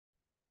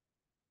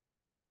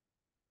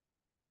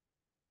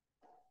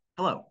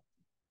Hello,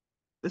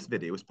 this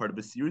video is part of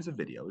a series of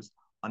videos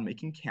on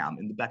making CAM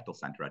in the Bechtel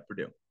Center at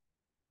Purdue.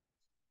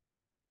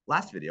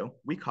 Last video,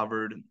 we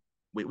covered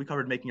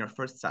making our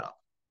first setup,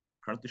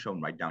 currently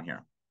shown right down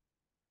here.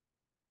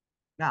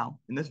 Now,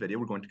 in this video,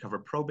 we're going to cover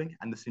probing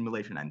and the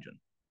simulation engine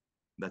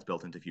that's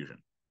built into Fusion.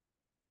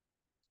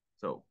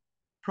 So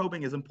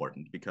probing is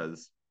important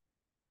because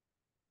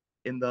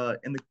in the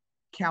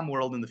CAM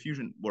world, in the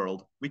Fusion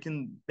world, we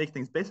can make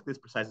things basically as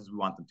precise as we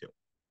want them to.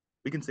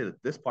 We can say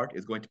that this part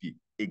is going to be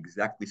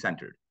exactly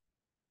centered.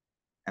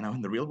 And now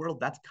in the real world,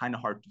 that's kind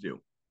of hard to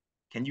do.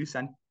 Can you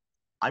send?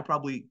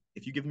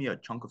 If you give me a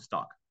chunk of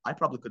stock, I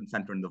probably couldn't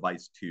center in the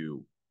vise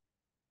to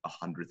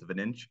 1/100th of an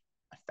inch,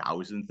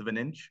 1,000th of an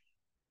inch.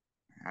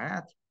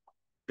 That's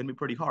gonna be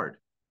pretty hard.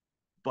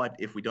 But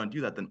if we don't do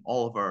that, then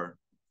all of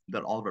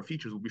our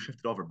features will be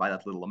shifted over by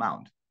that little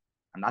amount,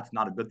 and that's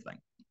not a good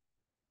thing.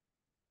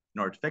 In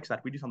order to fix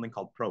that, we do something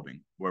called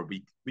probing, where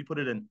we put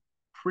it in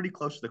pretty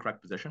close to the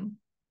correct position,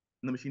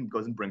 and the machine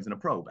goes and brings in a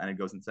probe, and it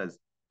goes and says,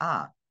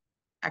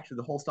 actually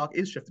the whole stock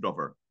is shifted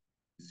over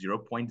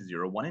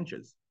 0.01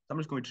 inches. So I'm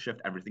just going to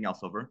shift everything else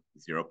over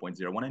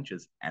 0.01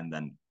 inches and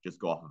then just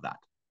go off of that.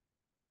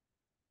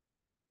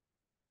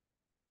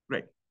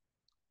 Great.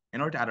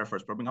 In order to add our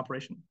first probing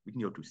operation, we can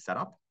go to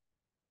Setup,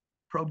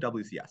 Probe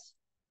WCS.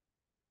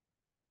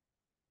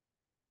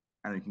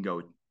 And then we can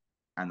go,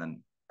 and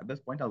then at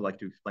this point, I'd like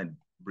to explain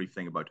a brief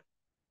thing about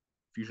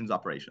Fusion's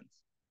operations.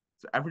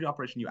 So every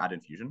operation you add in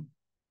Fusion,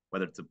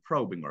 whether it's a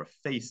probing or a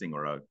facing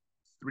or a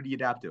 3D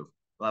adaptive,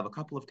 we'll have a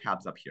couple of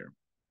tabs up here.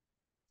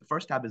 The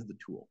first tab is the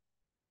tool.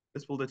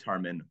 This will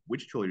determine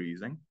which tool you're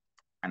using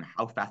and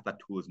how fast that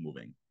tool is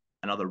moving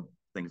and other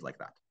things like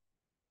that.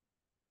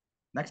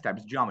 Next tab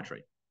is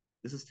geometry.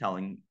 This is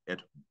telling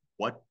it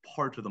what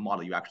part of the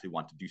model you actually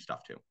want to do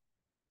stuff to.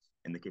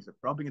 In the case of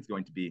probing, it's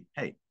going to be,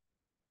 hey,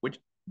 which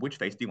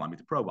face do you want me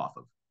to probe off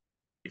of?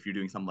 If you're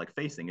doing something like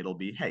facing, it'll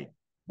be, hey,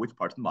 which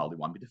parts of the model do you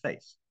want me to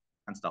face?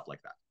 And stuff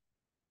like that.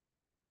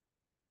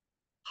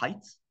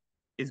 Heights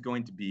is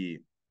going to be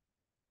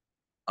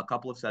a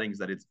couple of settings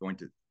that it's going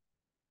to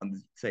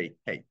say,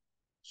 hey,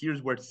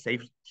 here's where it's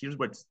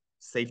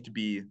safe to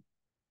be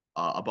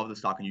above the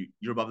stock, and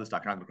you're above the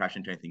stock, you're not going to crash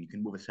into anything. You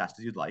can move as fast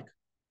as you'd like.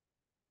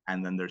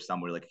 And then there's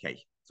somewhere like,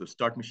 okay, so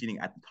start machining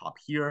at the top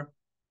here,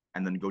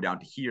 and then go down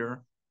to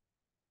here.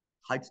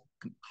 Heights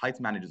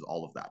manages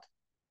all of that.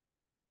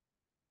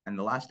 And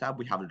the last tab,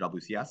 we have the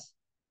WCS.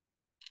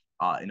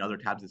 In other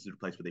tabs, this is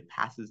replaced with a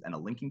passes and a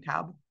linking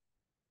tab.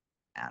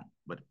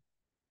 But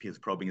because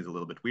probing is a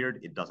little bit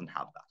weird, it doesn't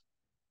have that.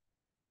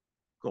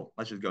 Cool,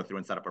 let's just go through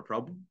and set up our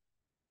probe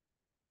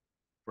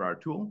for our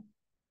tool.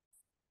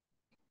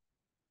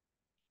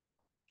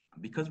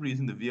 Because we're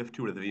using the VF2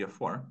 or the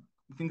VF4,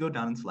 we can go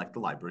down and select the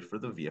library for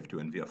the VF2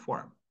 and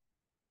VF4.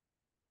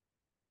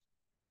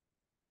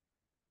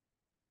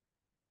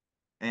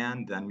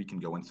 And then we can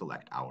go and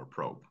select our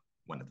probe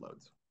when it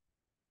loads.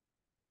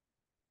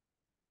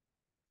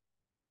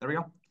 There we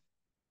go.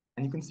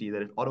 And you can see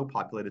that it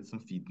auto-populated some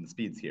feeds and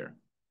speeds here.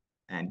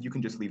 And you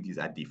can just leave these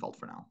at default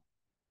for now.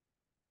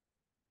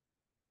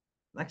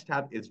 Next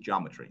tab is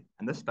geometry,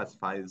 and this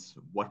specifies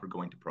what we're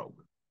going to probe.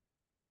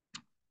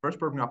 First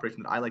probing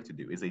operation that I like to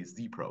do is a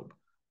Z probe,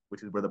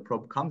 which is where the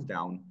probe comes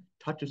down,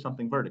 touches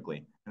something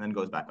vertically, and then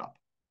goes back up.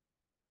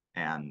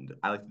 And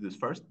I like to do this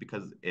first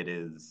because it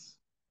is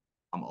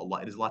a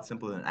lot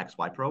simpler than an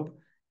XY probe.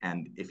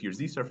 And if your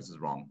Z surface is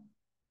wrong,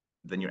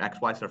 then your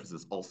XY surface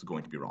is also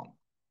going to be wrong.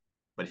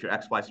 But if your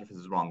XY surface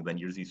is wrong, then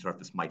your Z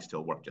surface might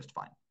still work just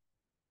fine.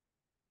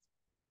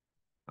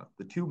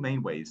 The two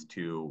main ways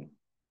to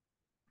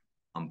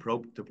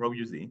probe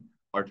your Z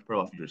are to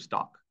probe off your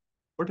stock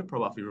or to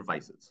probe off your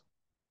vices.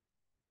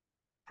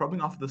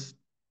 Probing off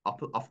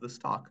the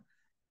stock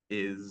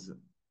is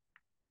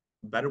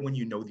better when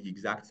you know the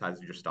exact size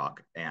of your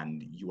stock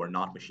and you are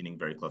not machining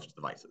very close to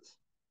the vices.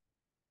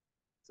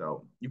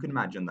 So you can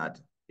imagine that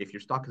if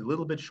your stock is a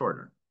little bit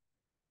shorter,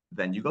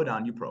 then you go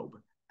down, you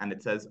probe, and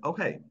it says,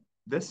 okay,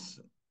 this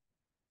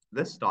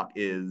stock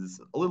is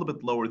a little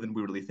bit lower than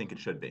we really think it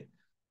should be.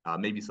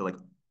 Maybe so like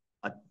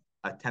a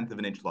 1/10 of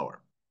an inch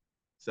lower.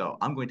 So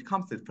I'm going to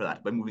compensate for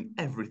that by moving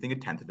everything a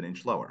 1/10 of an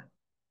inch lower.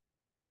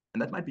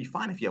 And that might be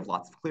fine if you have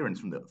lots of clearance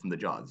from the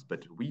jaws,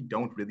 but we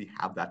don't really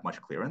have that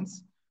much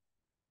clearance.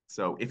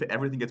 So if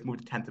everything gets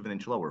moved a 1/10 of an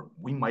inch lower,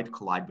 we might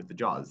collide with the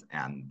jaws,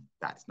 and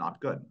that's not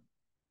good.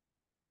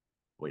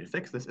 The way to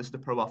fix this is to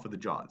probe off of the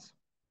jaws.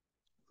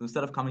 So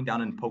instead of coming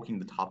down and poking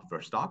the top of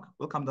our stock,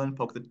 we'll come down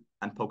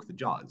and poke the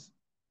jaws.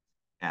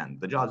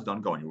 And the jaws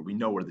don't go anywhere. We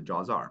know where the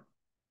jaws are.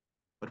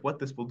 But what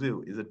this will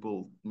do is it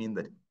will mean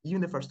that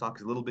even if our stock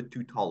is a little bit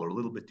too tall or a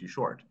little bit too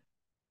short,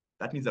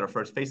 that means that our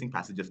first facing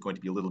pass is just going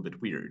to be a little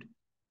bit weird.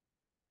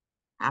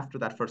 After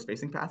that first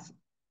facing pass,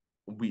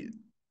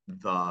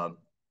 the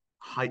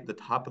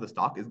top of the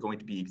stock is going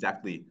to be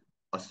exactly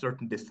a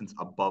certain distance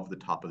above the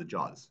top of the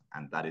jaws.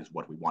 And that is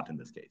what we want in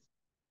this case,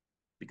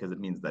 because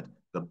it means that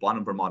the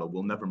bottom of our model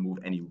will never move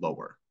any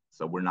lower.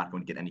 So we're not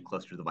going to get any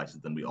closer to the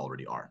vices than we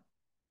already are.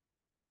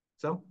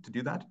 So to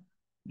do that,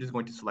 I'm just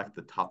going to select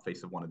the top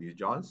face of one of these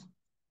jaws,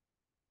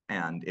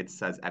 and it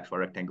says XY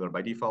rectangular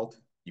by default,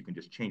 you can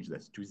just change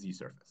this to Z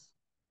surface.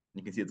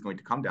 You can see it's going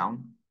to come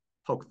down,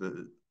 poke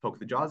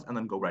the jaws, and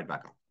then go right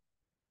back up.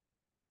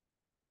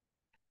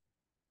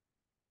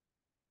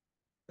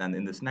 Then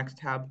in this next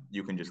tab,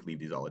 you can just leave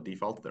these all at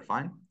default, they're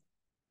fine.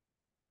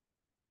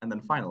 And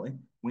then finally,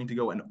 we need to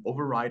go and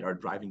override our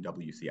driving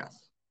WCS.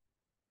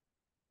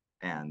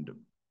 And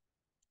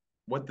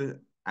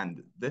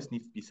this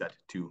needs to be set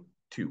to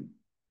 2.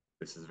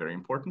 This is very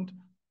important.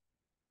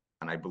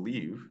 And I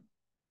believe,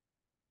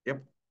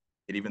 yep,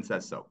 it even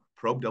says so.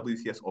 Probe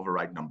WCS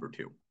override number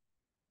 2.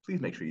 Please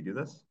make sure you do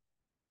this.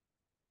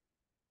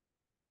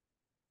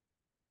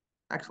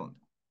 Excellent.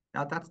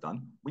 Now that that's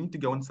done, we need to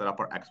go and set up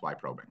our XY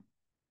probing.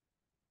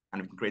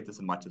 And we can create this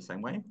in much the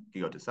same way.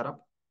 You go to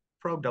Setup,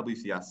 Probe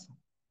WCS,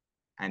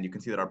 and you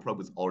can see that our probe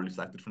was already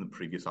selected from the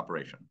previous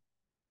operation. You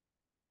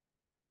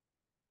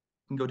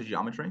can go to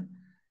Geometry,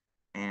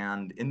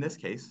 and in this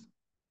case,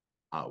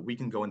 we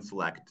can go and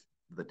select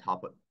the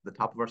top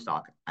of our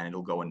stock, and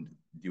it'll go and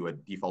do a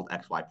default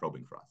XY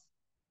probing for us.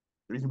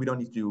 The reason we don't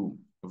need to do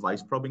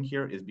vice probing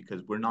here is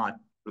because we're not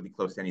really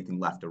close to anything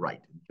left or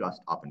right,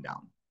 just up and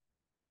down.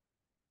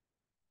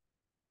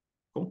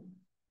 Cool.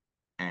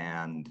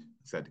 And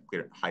said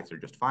clear heights are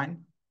just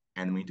fine.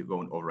 And we need to go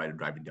and override a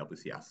driving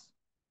WCS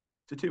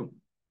to 2.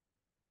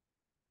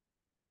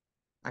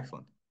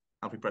 Excellent.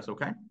 Now if we press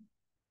OK,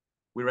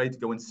 we're ready to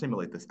go and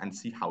simulate this and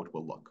see how it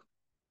will look.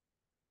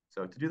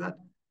 So to do that,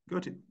 go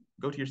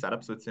to your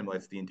setup so it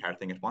simulates the entire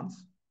thing at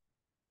once.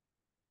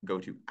 Go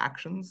to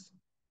Actions,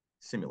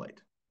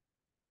 Simulate.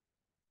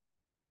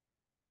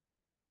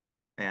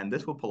 And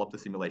this will pull up the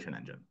simulation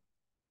engine.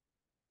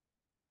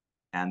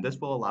 And this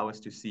will allow us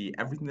to see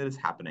everything that is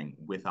happening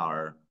with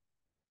our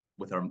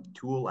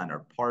tool and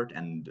our part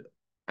and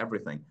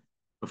everything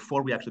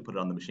before we actually put it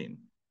on the machine.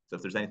 So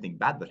if there's anything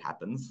bad that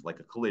happens, like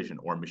a collision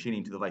or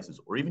machining to devices,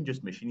 or even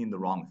just machining the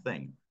wrong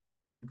thing,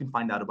 you can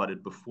find out about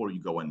it before you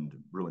go and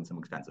ruin some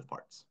expensive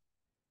parts.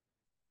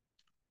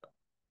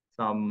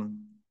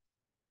 Some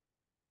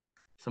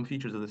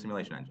features of the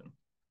simulation engine.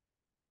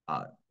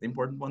 The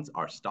important ones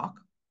are stock.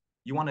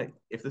 You want to,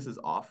 if this is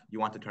off, you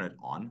want to turn it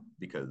on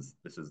because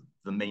this is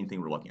the main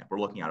thing we're looking at. We're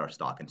looking at our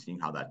stock and seeing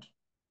how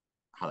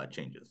that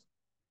changes.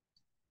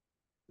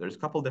 There's a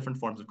couple different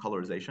forms of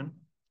colorization.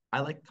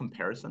 I like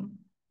comparison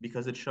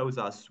because it shows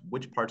us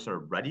which parts are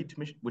ready to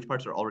which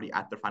parts are already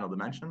at their final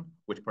dimension,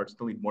 which parts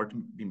still need more to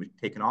be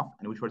taken off,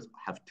 and which parts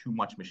have too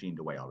much machined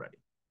away already.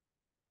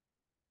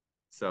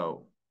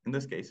 So in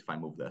this case, if I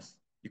move this,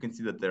 you can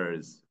see that there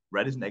is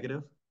red is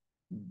negative,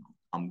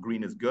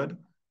 green is good,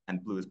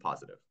 and blue is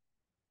positive.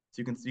 So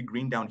you can see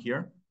green down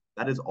here.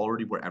 That is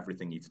already where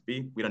everything needs to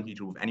be. We don't need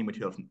to remove any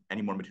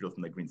more material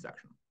from the green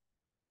section.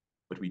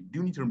 But we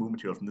do need to remove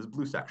material from this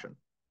blue section,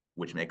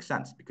 which makes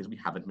sense because we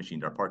haven't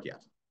machined our part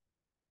yet.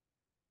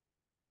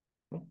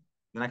 Cool.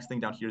 The next thing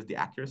down here is the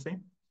accuracy.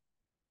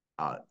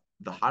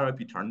 The higher up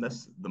you turn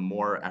this, the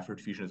more effort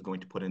Fusion is going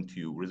to put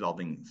into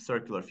resolving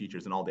circular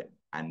features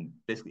and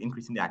basically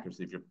increasing the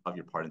accuracy of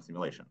your part in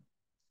simulation.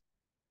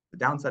 The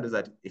downside is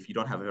that if you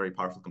don't have a very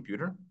powerful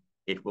computer,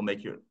 it will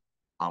make your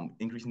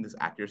increasing this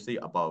accuracy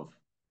above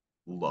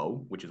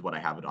low, which is what I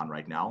have it on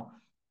right now,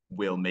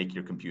 will make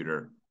your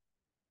computer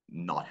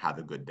not have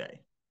a good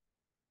day.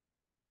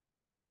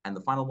 And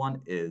the final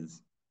one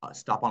is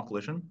stop on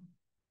collision.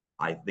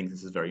 I think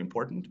this is very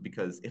important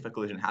because if a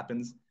collision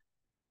happens,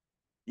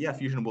 yeah,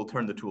 Fusion will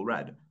turn the tool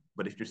red,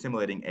 but if you're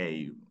simulating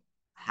a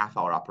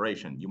half-hour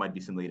operation, you might be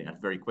simulating it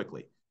very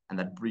quickly, and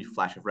that brief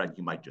flash of red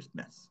you might just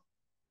miss.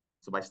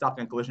 So by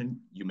stopping on collision,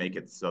 you make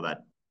it so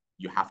that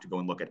you have to go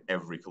and look at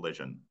every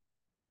collision,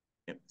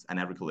 and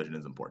every collision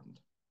is important.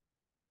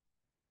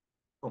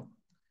 Cool.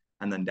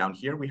 And then down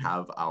here we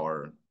have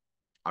our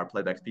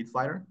playback speed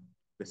slider.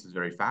 This is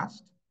very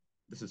fast.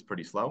 This is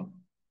pretty slow.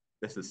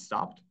 This is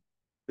stopped.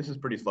 This is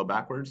pretty slow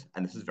backwards,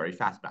 and this is very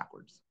fast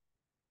backwards.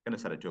 I'm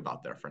gonna set it to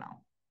about there for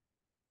now.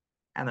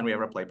 And then we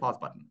have our play pause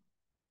button.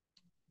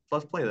 So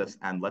let's play this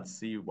and let's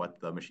see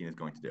what the machine is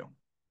going to do.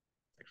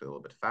 It's actually a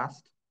little bit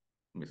fast.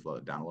 Let me slow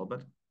it down a little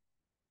bit.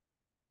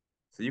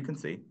 So you can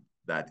see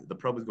that the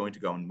probe is going to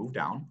go and move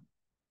down,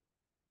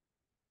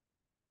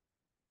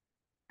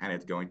 and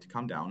it's going to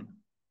come down,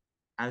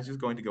 and it's just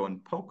going to go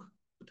and poke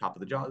the top of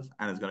the jaws,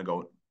 and it's going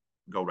to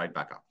go right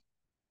back up.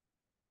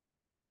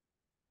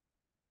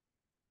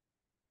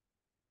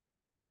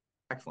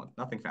 Excellent,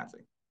 nothing fancy.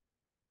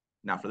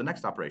 Now for the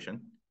next operation,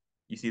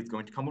 you see it's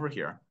going to come over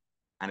here,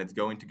 and it's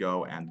going to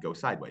go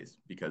sideways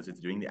because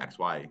it's doing the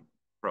XY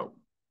probe.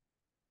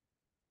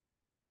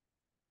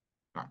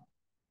 Right.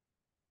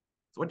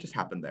 So what just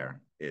happened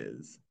there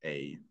is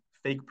a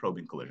fake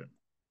probing collision.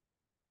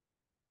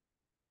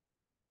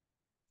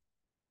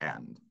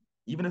 And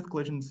even if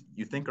collisions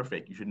you think are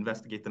fake, you should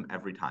investigate them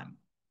every time.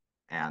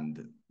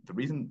 And the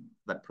reason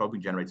that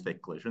probing generates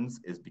fake collisions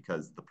is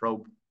because the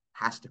probe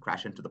has to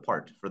crash into the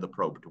part for the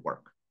probe to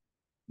work.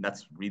 And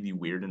that's really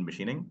weird in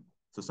machining.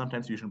 So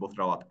sometimes Fusion will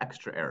throw up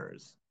extra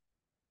errors.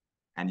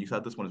 And you saw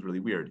this one is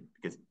really weird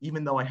because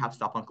even though I have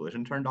stop on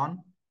collision turned on,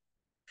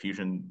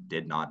 Fusion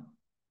did not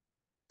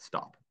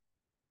stop.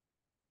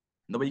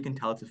 And the way you can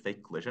tell it's a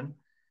fake collision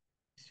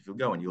is if you'll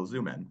go and you'll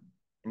zoom in,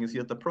 and you'll see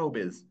that the probe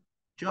is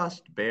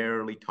just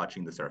barely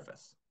touching the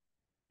surface.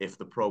 If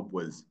the probe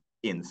was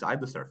inside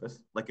the surface,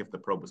 like if the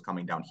probe was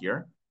coming down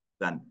here,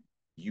 then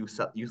you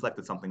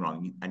selected something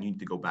wrong and you need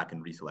to go back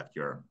and reselect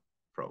your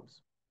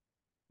probes.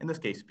 In this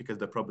case, because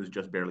the probe is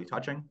just barely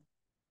touching,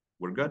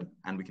 we're good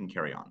and we can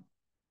carry on.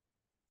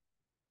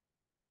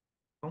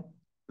 Cool.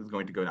 This is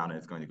going to go down and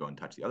it's going to go and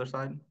touch the other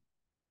side.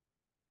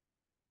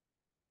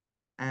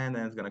 And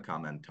then it's going to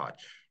come and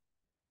touch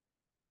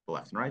the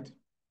left and right.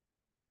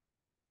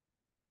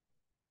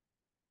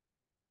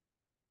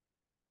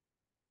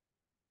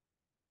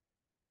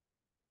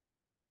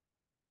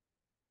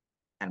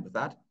 And with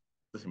that,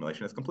 the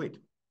simulation is complete.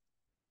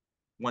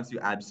 Once you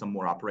add some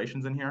more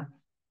operations in here,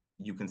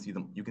 you can see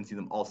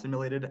them all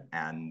simulated,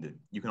 and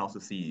you can also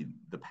see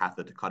the path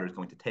that the cutter is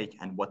going to take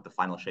and what the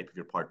final shape of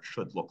your part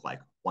should look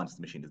like once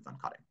the machine is done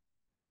cutting.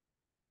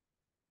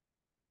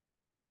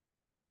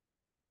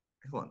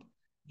 Excellent.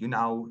 You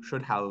now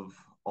should have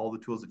all the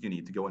tools that you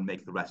need to go and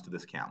make the rest of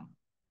this cam.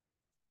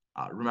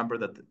 Remember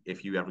that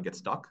if you ever get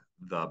stuck,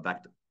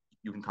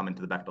 you can come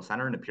into the Bechtel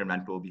Center and a peer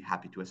mentor will be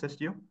happy to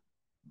assist you.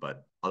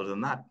 But other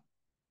than that,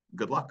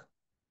 good luck.